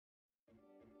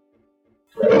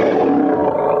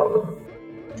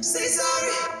Say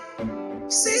sorry.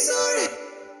 Say sorry.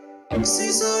 Say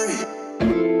sorry.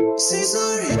 Say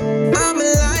sorry. I'm a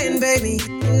lion, baby.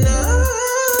 No.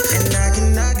 And I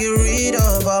cannot get rid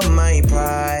of all my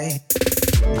pride.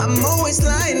 I'm always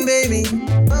lying, baby.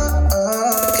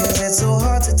 Cause it's so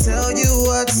hard to tell you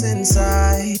what's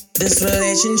inside. This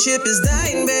relationship is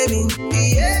dying, baby.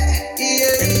 Yeah,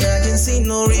 yeah. And I can see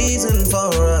no reason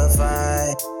for a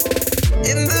fight.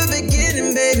 In the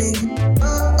beginning, baby,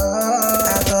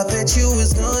 I thought that you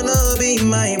was gonna be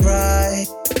my bride.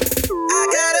 I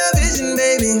got a vision,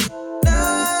 baby.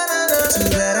 Too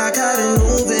bad I got it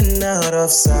moving out of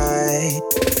sight.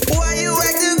 Why you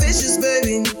acting vicious,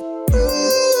 baby?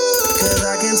 Cause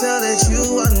I can tell that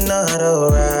you are not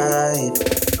alright.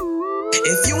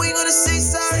 If you ain't gonna say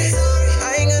sorry,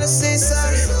 I ain't gonna say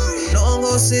sorry. No, I'm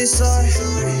gonna say sorry.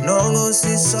 No, I'm gonna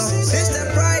say sorry. It's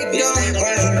that pride, yo. You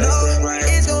know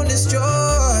it's gonna destroy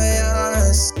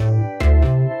us.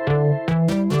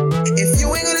 If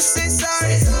you ain't gonna say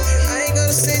sorry, I ain't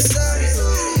gonna say sorry.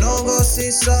 No, I'm gonna say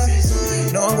sorry.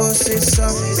 No, I'm gonna say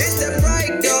sorry. It's that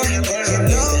pride, yo. You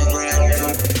know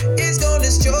it's gonna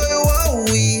destroy what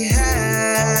we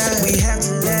have. We have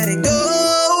to let it go.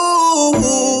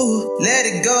 Let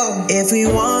it go. If we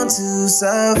want to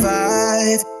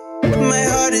survive. My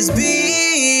heart is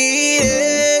beating,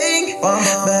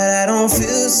 but I don't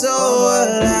feel so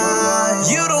alive.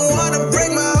 You don't wanna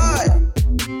break my heart.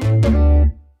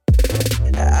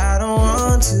 I don't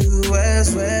want to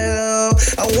as well.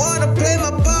 I wanna play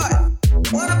my part.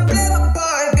 Wanna play my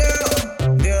part,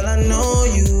 girl. Girl, I know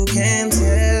you can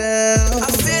tell. I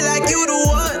feel like you the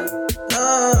one. I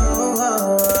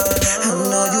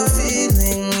know you're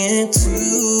feeling it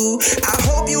too. I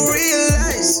hope you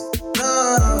realize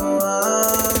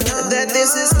that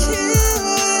this is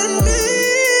killing me.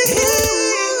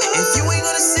 If you ain't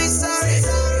gonna say sorry,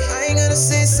 I ain't gonna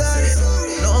say sorry.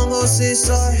 No, I'm gonna say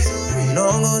sorry. No,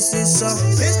 I'm gonna say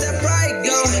sorry. It's that pride,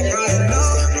 girl. You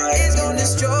know it's gonna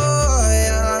destroy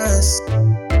us.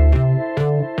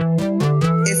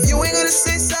 If you ain't gonna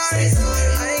say sorry,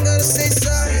 I ain't gonna say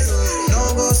sorry. No,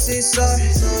 I'm gonna say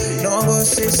sorry. No, I'm gonna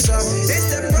say sorry.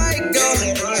 It's that pride, girl.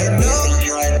 You know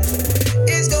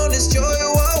it's gonna destroy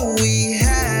what we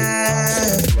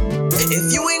have.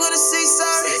 If you ain't gonna say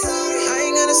sorry, I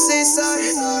ain't gonna say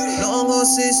sorry. No, I'm gonna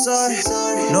say sorry.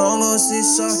 No, I'm gonna say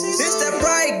sorry. It's that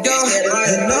pride, girl.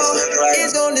 You know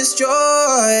it's gonna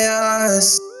destroy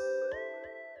us.